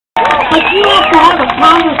But you have to have a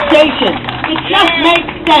conversation. It just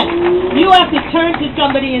makes sense. You have to turn to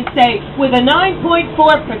somebody and say, with a 9.4%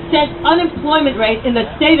 unemployment rate in the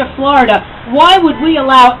state of Florida, why would we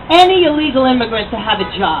allow any illegal immigrant to have a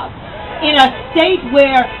job? In a state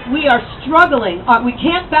where we are struggling, we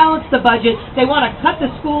can't balance the budget, they want to cut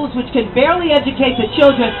the schools which can barely educate the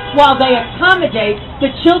children while they accommodate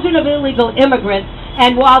the children of illegal immigrants,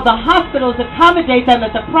 and while the hospitals accommodate them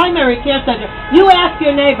at the primary care center. You ask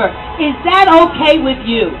your neighbor, is that okay with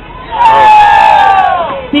you?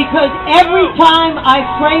 Because every time I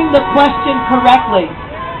frame the question correctly,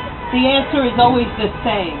 the answer is always the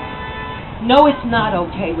same. No, it's not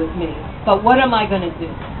okay with me, but what am I going to do?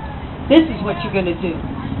 This is what you're going to do.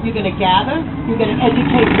 You're going to gather. You're going to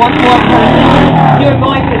educate one more person. You're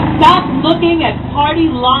going to stop looking at party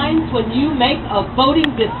lines when you make a voting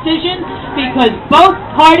decision, because both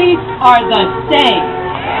parties are the same.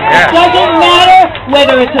 It doesn't matter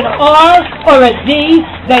whether it's an R or a D.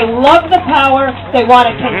 They love the power. They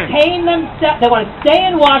want to contain themselves. They want to stay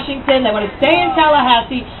in Washington. They want to stay in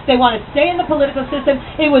Tallahassee. They want to stay in the political system.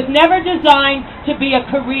 It was never designed to be a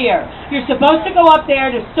career. You're supposed to go up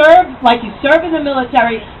there to serve like you serve in the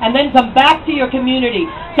military and then come back to your community.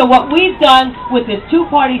 So what we've done with this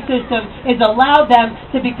two-party system is allow them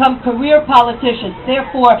to become career politicians.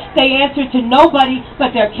 Therefore, they answer to nobody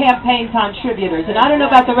but their campaign contributors. And I don't know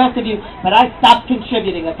about the rest of you, but I stopped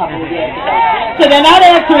contributing a couple of years ago. So they're not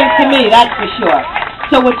answering to me, that's for sure.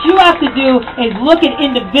 So what you have to do is look at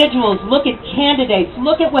individuals, look at candidates,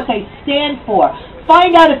 look at what they stand for.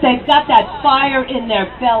 Find out if they've got that fire in their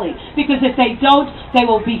belly. Because if they don't, they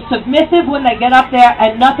will be submissive when they get up there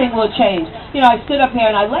and nothing will change. You know, I stood up here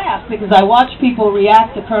and I laughed because I watched people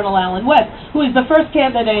react to Colonel Allen West, who is the first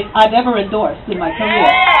candidate I've ever endorsed in my career.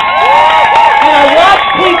 And I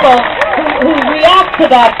watched people who react to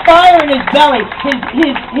that fire in his belly,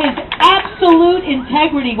 his absolute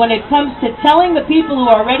integrity when it comes to telling the people who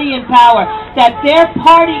are already in power that their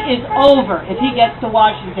party is over if he gets to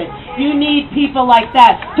Washington. You need people like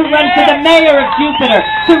that to run for the mayor of Jupiter,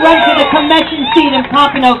 to run for the convention seat in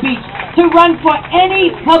Pompano Beach, to run for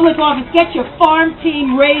any public office. Get your farm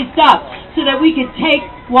team raised up so that we can take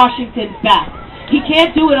Washington back. He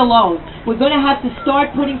can't do it alone. We're going to have to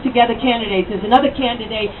start putting together candidates. There's another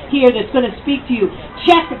candidate here that's going to speak to you.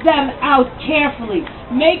 Check them out carefully.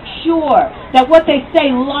 Make sure that what they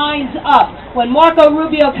say lines up. When Marco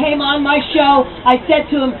Rubio came on my show, I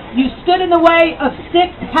said to him, you stood in the way of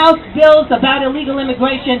 6 House bills about illegal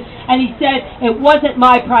immigration, and he said, it wasn't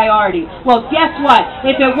my priority. Well, guess what?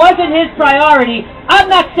 If it wasn't his priority,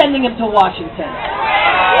 I'm not sending him to Washington.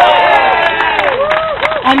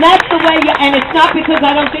 And that's the way, and it's not because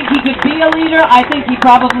I don't think he could be a leader. I think he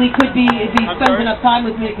probably could be, if he spends enough time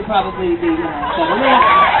with me, he could probably be, better leader.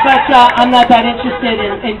 But I'm not that interested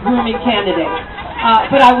in grooming candidates.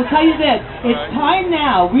 But I will tell you this, it's time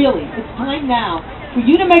now, really, it's time now for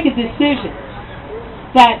you to make a decision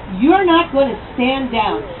that you're not going to stand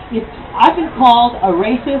down. I've been called a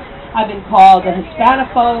racist, I've been called a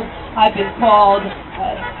Hispanophobe, I've been called,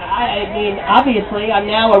 I mean, obviously, I'm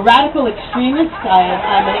now a radical extremist.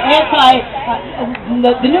 I'm an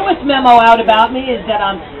the newest memo out about me is that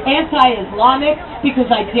I'm anti-Islamic because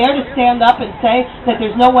I dare to stand up and say that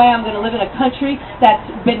there's no way I'm going to live in a country that's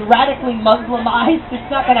been radically Muslimized. It's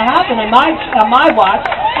not going to happen on my watch,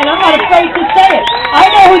 and I'm not afraid to say it. I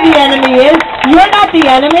know who the enemy is. You're not the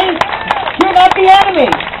enemy. You're not the enemy.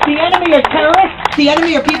 The enemy are terrorists. The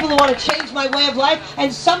enemy are people who want to change my way of life,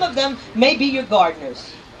 and some of them may be your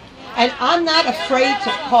gardeners. And I'm not afraid to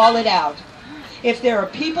call it out. If there are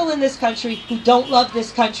people in this country who don't love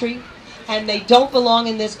this country, and they don't belong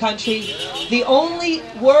in this country, the only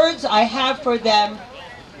words I have for them,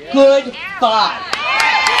 goodbye.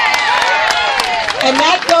 And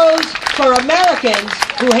that goes for Americans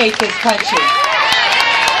who hate this country.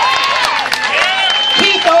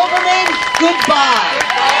 Keith Olbermann, goodbye.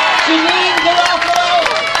 Janine Garofalo,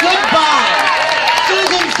 goodbye.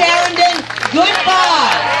 Susan Sarandon,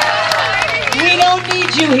 goodbye. We don't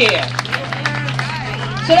need you here.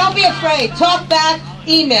 So don't be afraid. Talk back,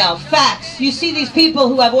 email, fax. You see these people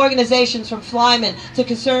who have organizations from Flyman to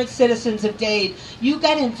Concerned Citizens of Dade. You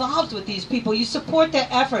get involved with these people. You support their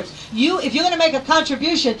efforts. If you're going to make a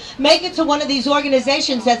contribution, make it to one of these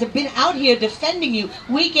organizations that have been out here defending you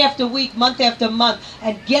week after week, month after month,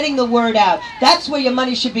 and getting the word out. That's where your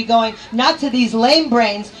money should be going, not to these lame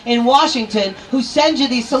brains in Washington who send you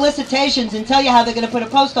these solicitations and tell you how they're going to put a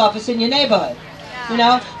post office in your neighborhood. You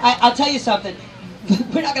know, I'll tell you something.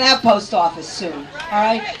 we're not going to have post office soon, all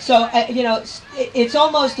right? So, you know, it's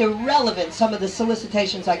almost irrelevant, some of the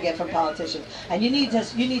solicitations I get from politicians. And you need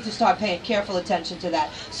to start paying careful attention to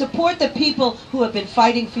that. Support the people who have been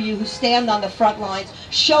fighting for you, who stand on the front lines.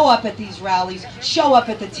 Show up at these rallies. Show up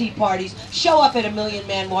at the tea parties. Show up at a Million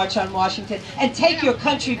Man March on Washington. And take your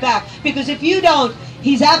country back. Because if you don't,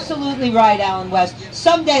 he's absolutely right, Alan West.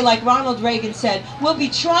 Someday, like Ronald Reagan said, we'll be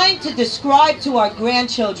trying to describe to our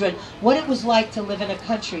grandchildren what it was like to live in a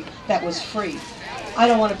country that was free. I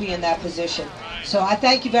don't want to be in that position. So I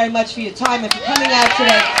thank you very much for your time. If you're coming out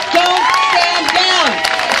today, don't stand down.